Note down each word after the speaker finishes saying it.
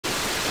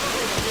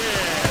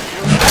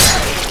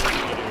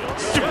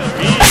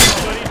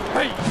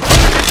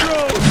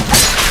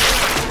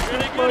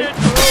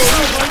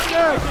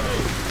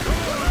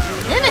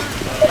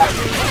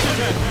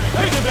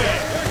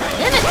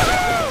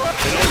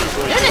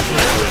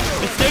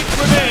Mistakes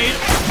were made.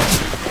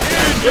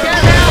 You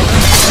got help!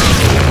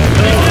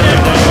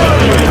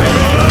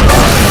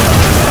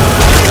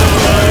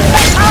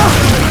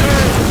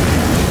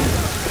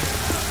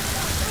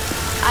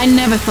 I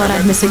never thought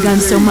I'd miss a gun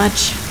so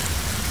much.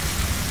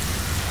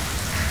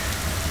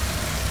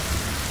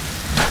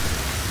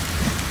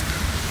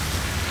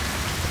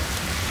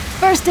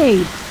 First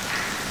aid.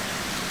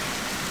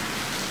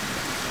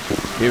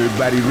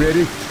 Everybody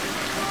ready?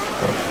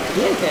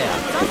 Yeah.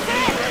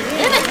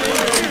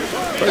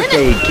 First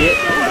aid kit.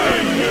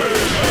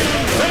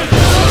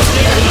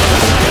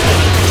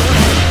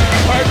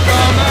 Pipe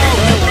bomb out!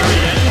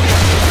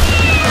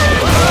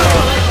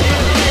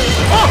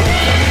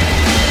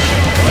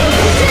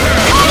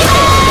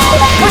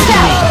 Watch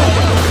out!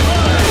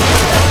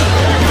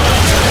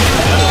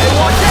 Hey,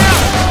 watch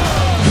out!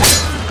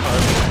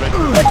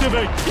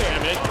 Activate,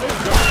 damn it!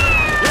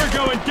 You're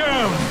going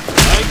down!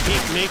 I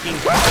keep making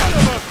fun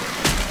of us!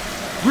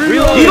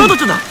 Reload!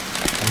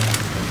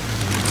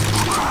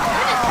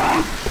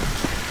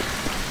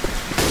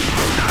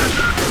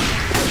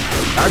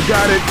 I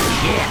got it!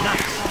 Yeah,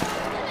 nice.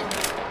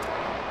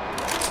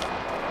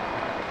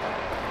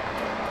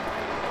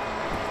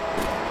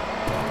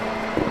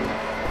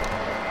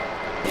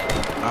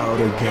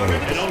 Out again.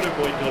 An older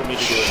boy told me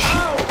to do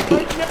it.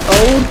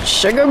 Old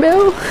sugar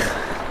bill?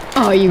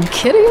 Are you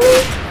kidding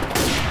me?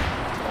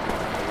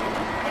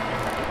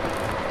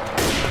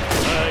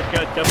 I've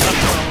got the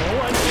muscle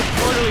and it's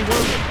mortally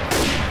wounded.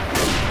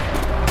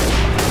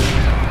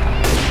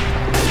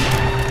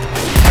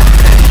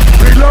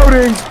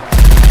 Reloading!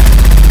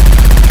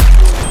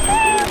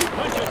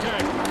 Punch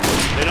attack!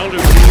 An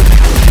older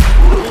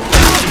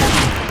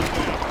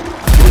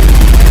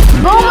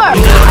Boomer!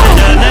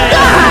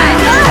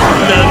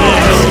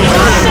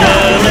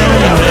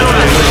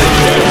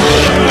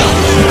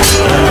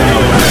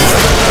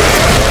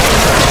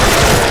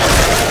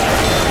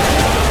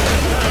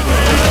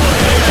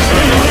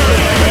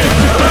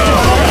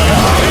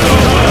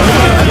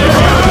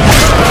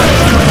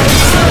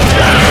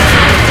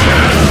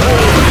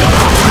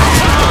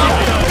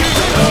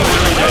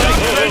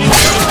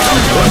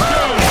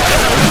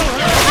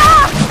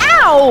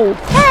 Ow!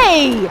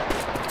 Hey!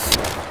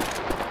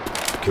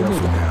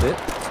 Careful now.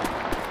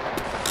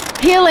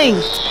 Healing!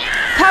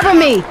 Cover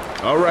me!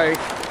 All right.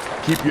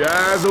 Keep your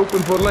eyes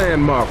open for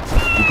landmarks.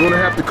 You're gonna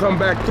have to come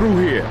back through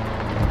here.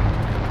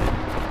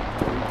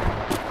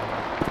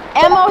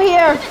 Ammo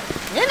here!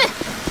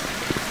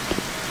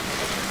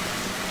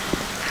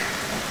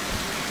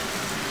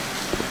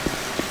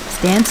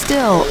 Stand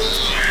still,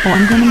 or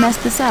I'm gonna mess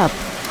this up.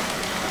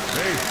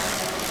 Hey,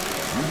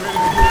 you ready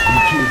to get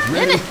you kids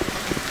ready?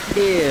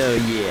 Hell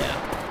yeah.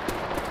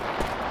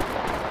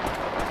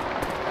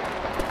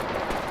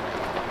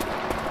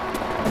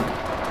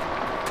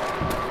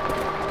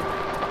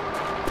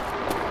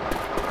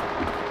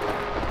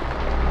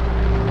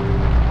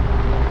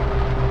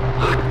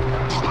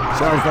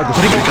 Sounds like a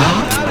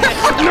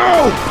No!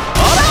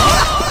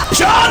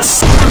 Shots!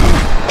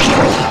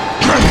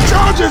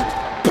 Charges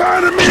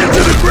pounding me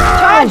into the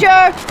ground!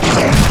 Roger!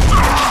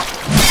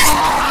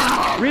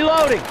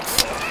 Reloading.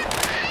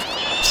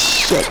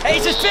 Shit. Hey,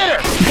 it's a spitter.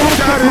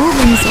 Gotta keep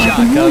moving so I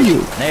can heal you.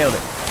 Nailed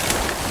it.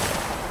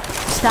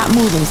 Stop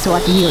moving so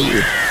I can heal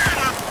you.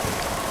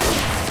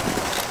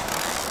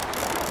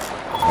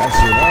 That's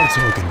what I'm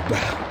talking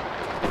about.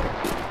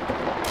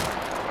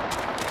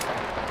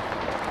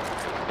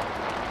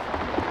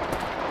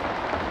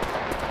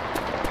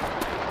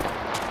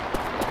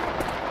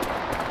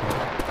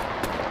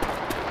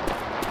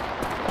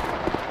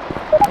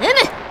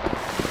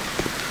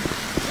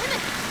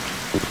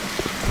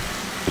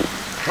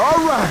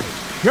 All right,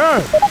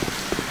 good.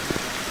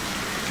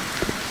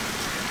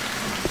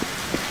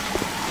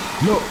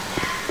 No.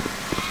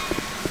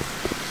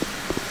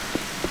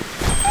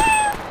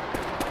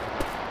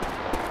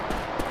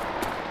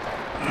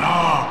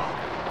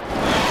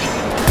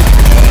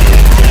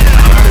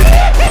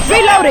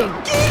 Reloading!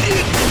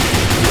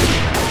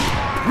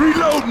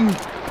 Reloading.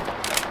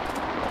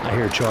 I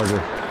hear a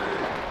charger.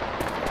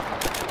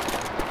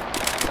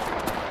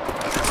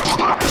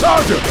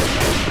 Charger.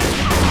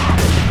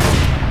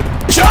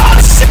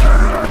 Shots!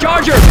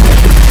 Charger!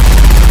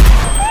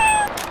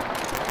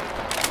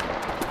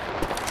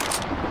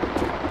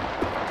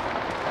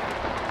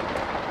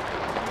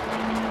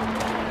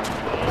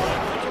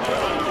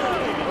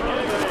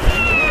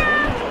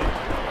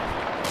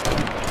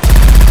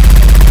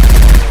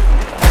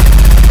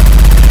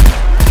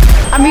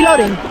 I'm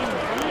reloading.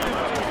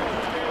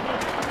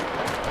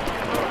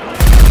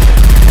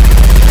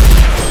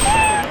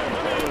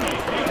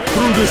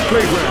 Through this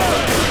playground.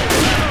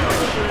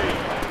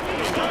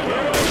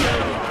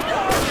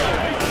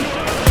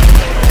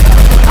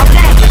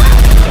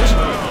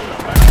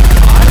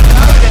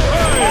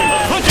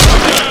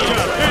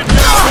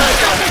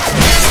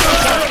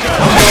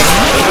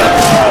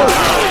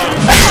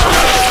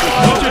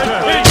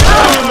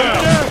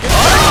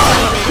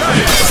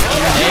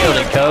 Nailed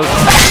it, coach.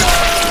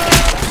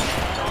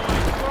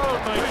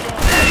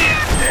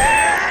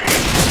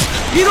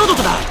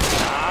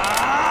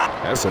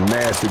 That's a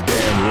nasty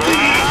damn word.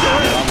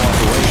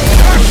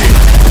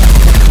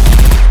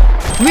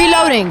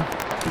 Reloading.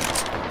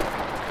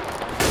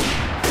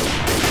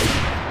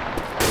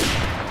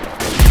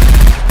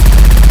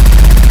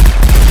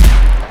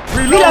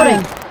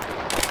 Reloading.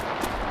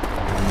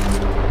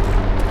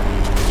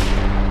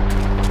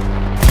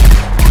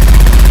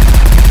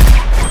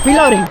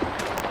 Reloading.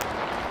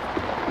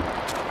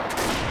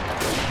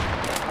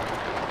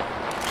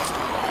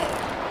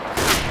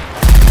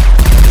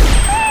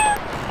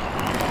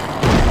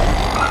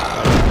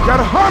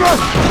 Gotta hunt us!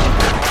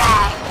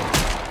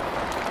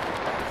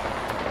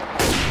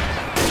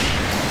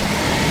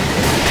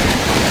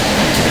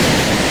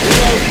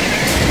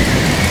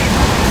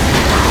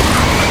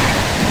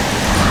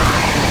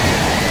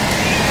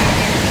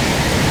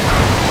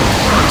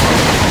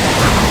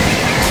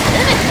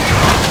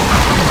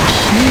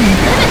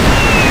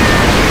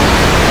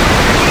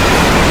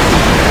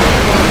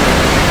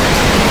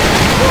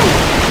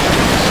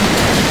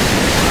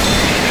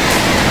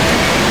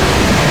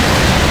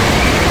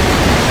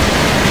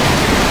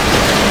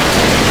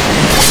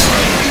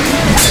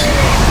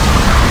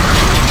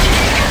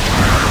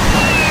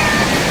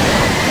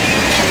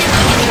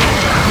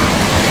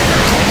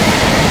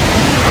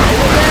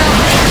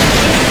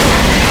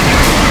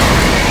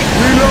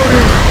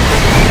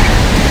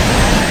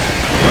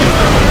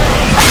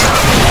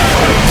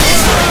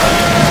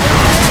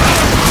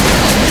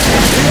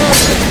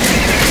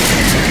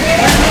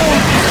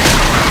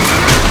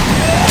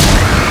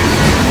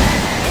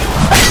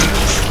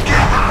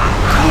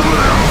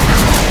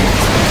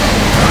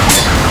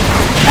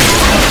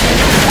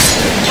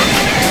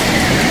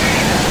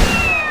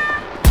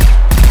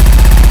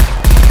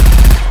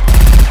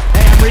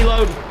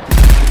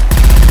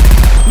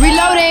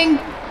 Reloading!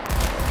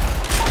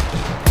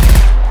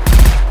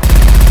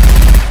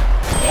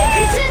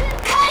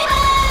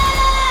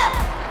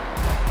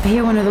 I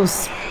hear one of those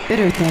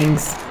spitter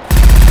things.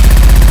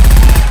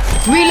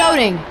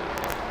 Reloading!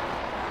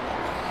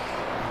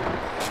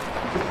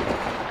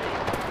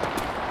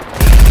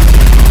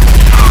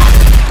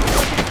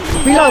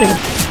 Reloading!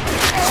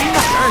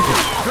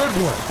 Good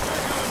one.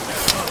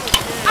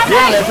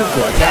 Yeah, that's a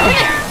squad.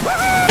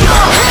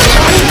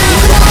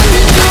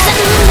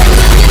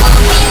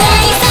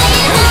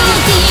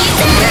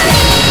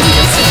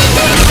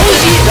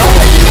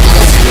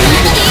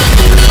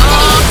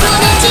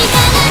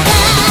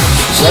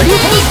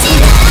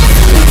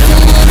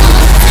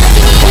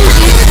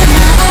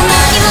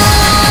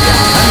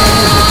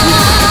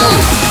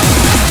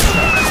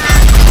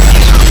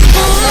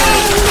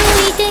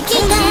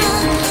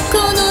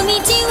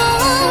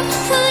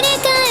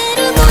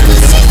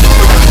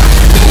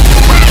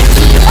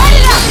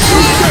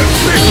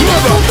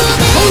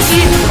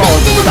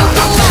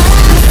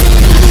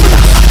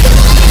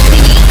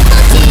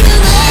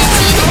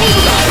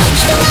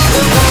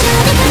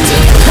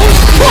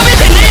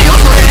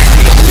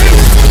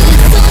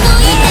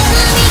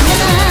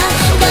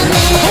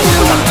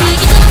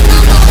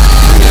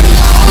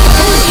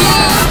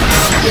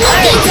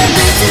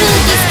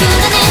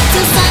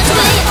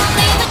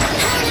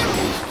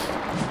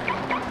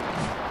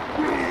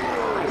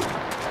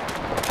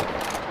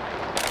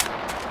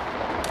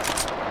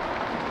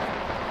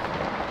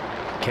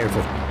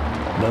 Careful.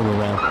 Don't go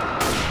around.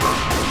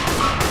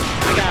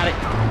 I got it.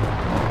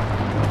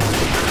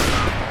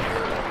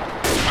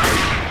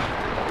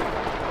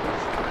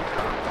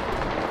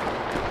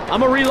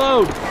 I'm a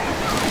reload.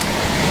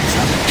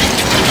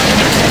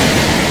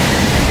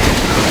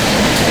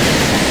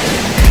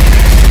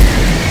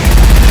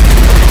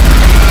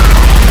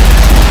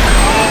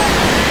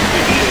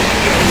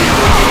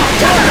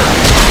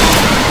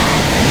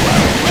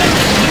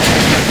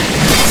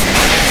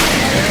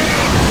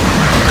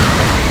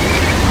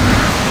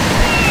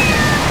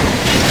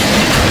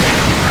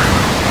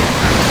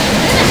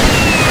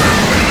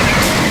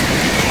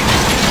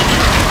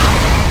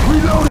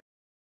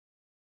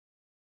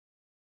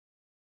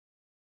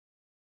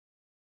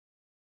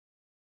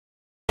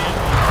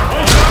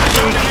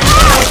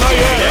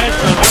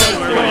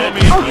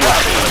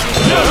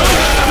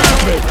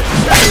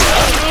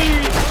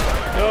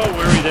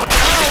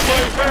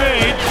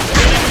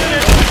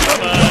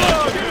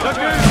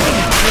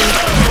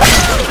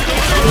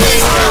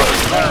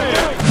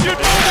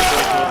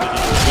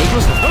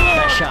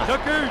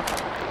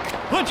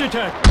 Punch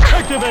attack!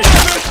 Activate!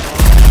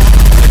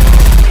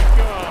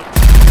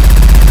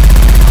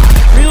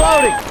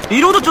 Reloading!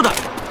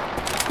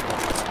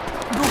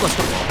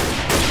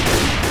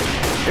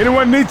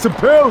 Anyone need some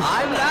pills?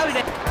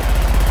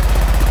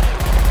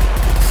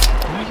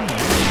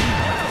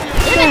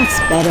 That's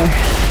better.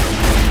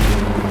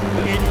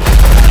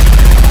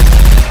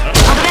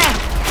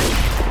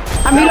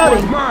 I'm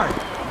reloading. Mine.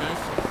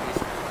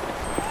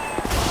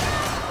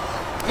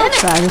 I'll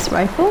try this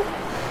rifle.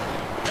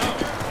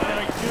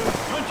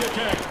 Punch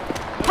attack!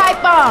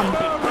 Pipe bomb!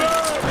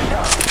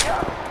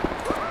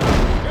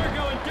 You're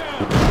going down!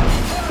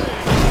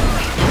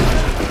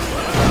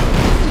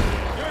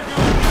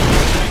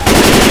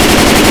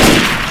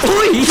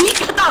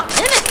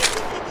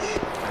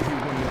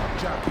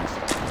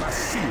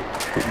 see it.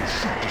 We'll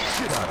shoot the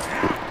shit out of it.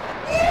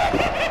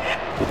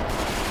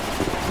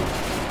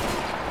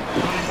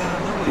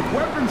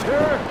 Weapons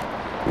here!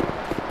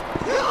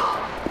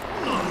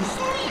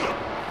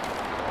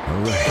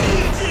 Alright.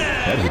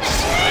 That hits.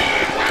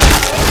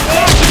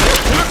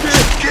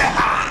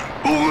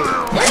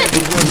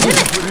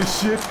 For this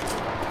shit?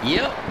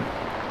 Yep.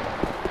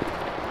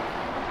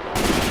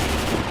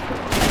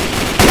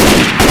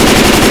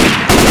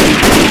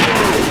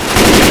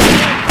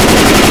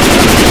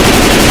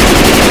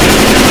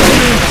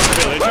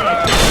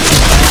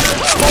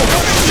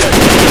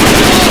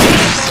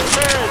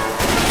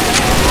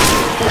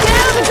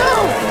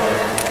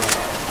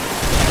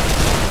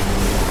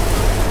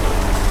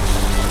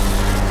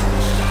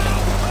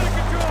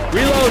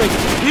 Reloading!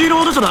 ヒー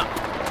ローでしょだ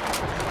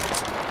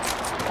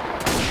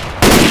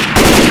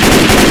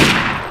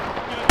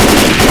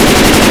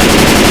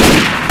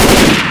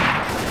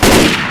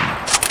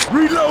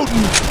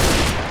Reloading!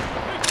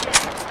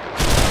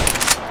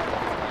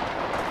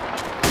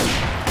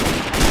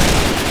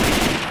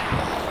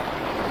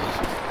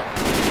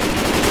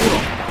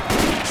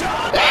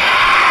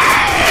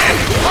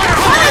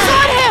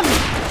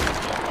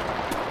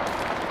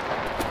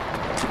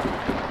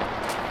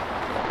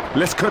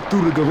 Let's cut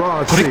through the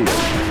garage sale.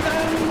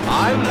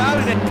 I'm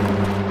loud it!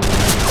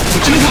 そ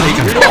っちの方がいい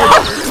かな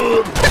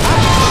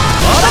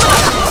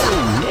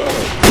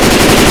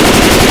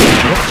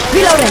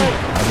Reloading!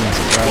 I'm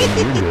not surprised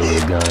you're good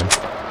with a gun.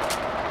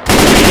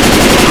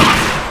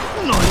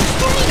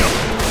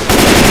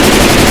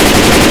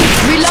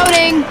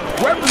 Reloading!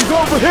 Weapons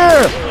over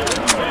here!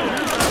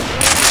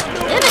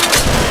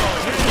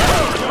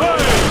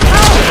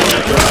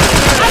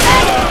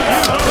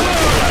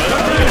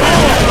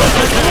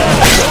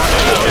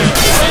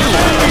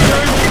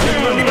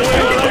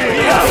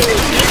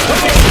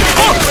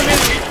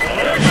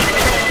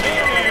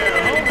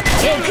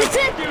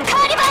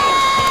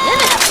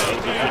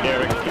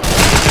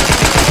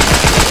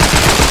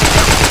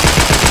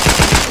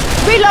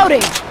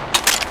 Reloading!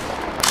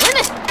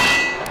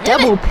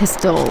 Double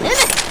pistols.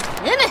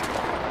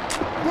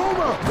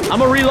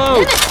 I'm a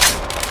reload!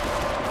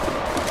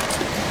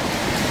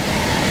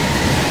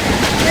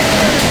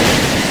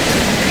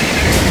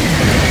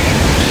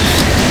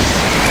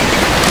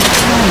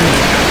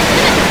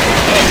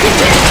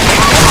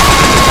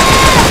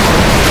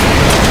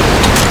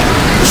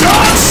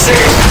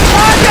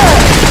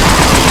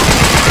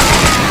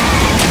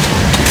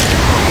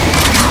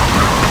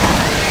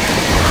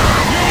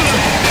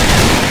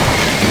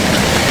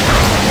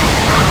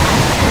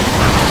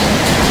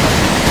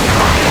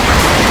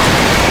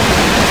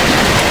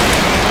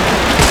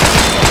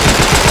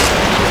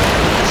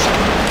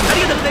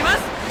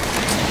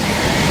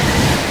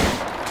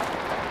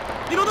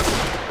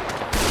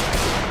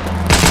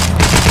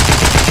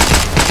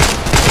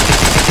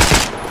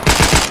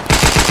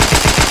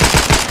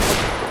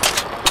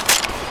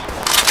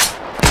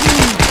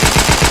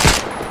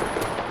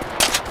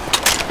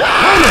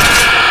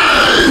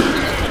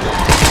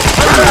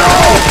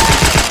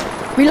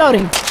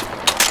 Reloading.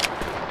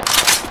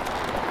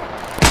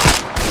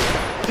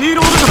 ヒー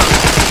ローでしょだ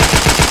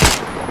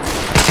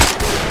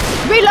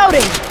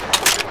Reloading.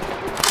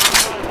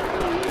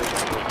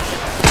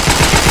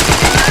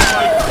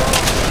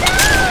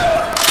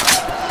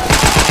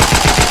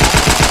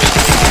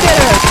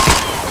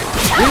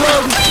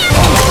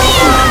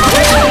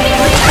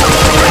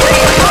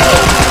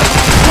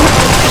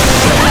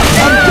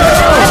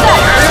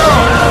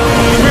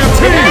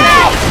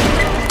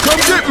 Come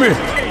get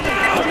me!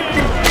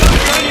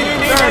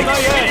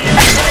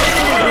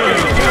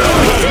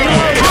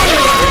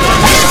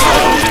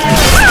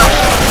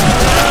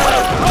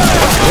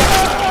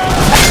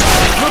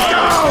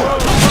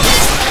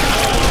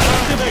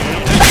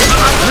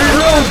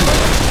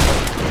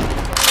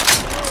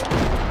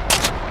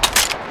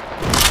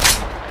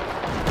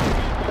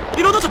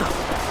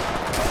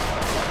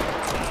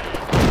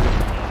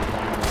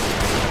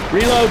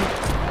 Reload!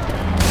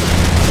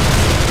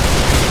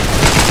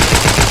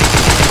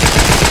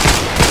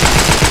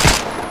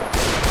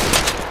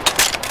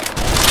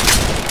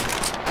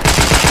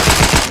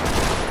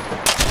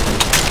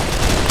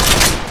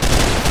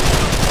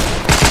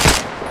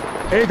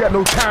 Ain't got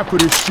no time for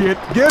this shit.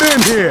 Get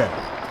in here!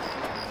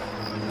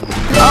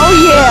 Oh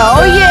yeah,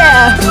 oh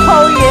yeah,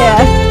 oh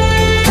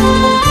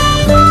yeah.